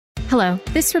Hello,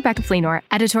 this is Rebecca Fleenor,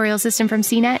 editorial assistant from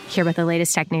CNET, here with the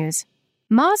latest tech news.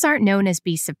 Moths aren't known as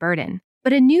beasts of burden,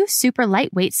 but a new super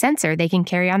lightweight sensor they can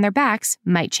carry on their backs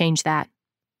might change that.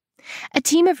 A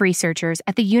team of researchers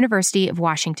at the University of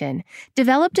Washington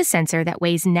developed a sensor that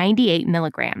weighs 98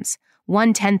 milligrams,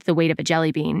 1/10 the weight of a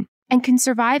jelly bean, and can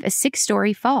survive a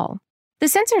 6-story fall. The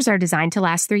sensors are designed to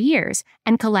last 3 years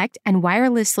and collect and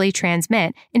wirelessly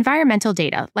transmit environmental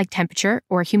data like temperature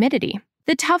or humidity.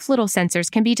 The tough little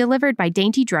sensors can be delivered by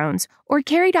dainty drones or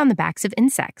carried on the backs of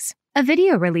insects. A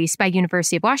video released by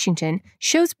University of Washington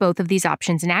shows both of these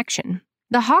options in action.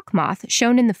 The hawk moth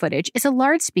shown in the footage is a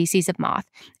large species of moth,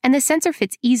 and the sensor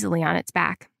fits easily on its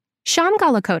back. Shyam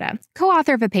Galakota,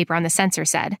 co-author of a paper on the sensor,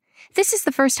 said, "This is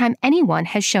the first time anyone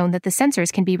has shown that the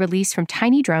sensors can be released from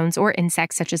tiny drones or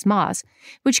insects such as moths,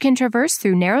 which can traverse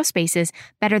through narrow spaces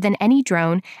better than any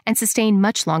drone and sustain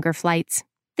much longer flights."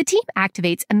 The team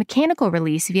activates a mechanical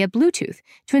release via Bluetooth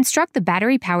to instruct the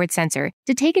battery-powered sensor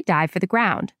to take a dive for the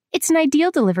ground. It's an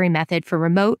ideal delivery method for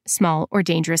remote, small, or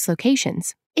dangerous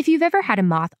locations. If you've ever had a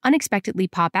moth unexpectedly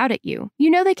pop out at you,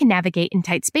 you know they can navigate in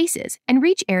tight spaces and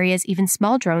reach areas even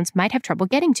small drones might have trouble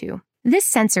getting to. This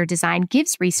sensor design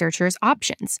gives researchers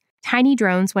options: tiny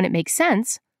drones when it makes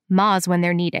sense, moths when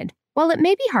they're needed. While it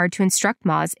may be hard to instruct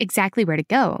moths exactly where to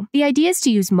go, the idea is to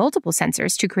use multiple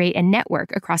sensors to create a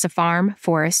network across a farm,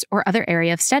 forest, or other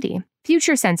area of study.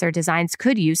 Future sensor designs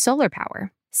could use solar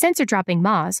power. Sensor-dropping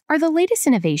moths are the latest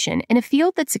innovation in a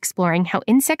field that's exploring how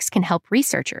insects can help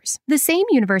researchers. The same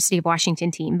University of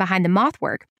Washington team behind the moth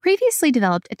work previously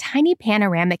developed a tiny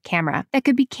panoramic camera that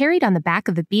could be carried on the back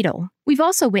of a beetle. We've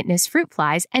also witnessed fruit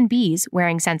flies and bees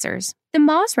wearing sensors. The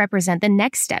moths represent the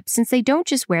next step since they don't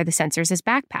just wear the sensors as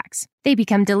backpacks. They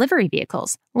become delivery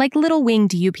vehicles, like little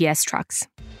winged UPS trucks.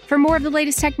 For more of the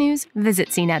latest tech news, visit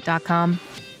cnet.com.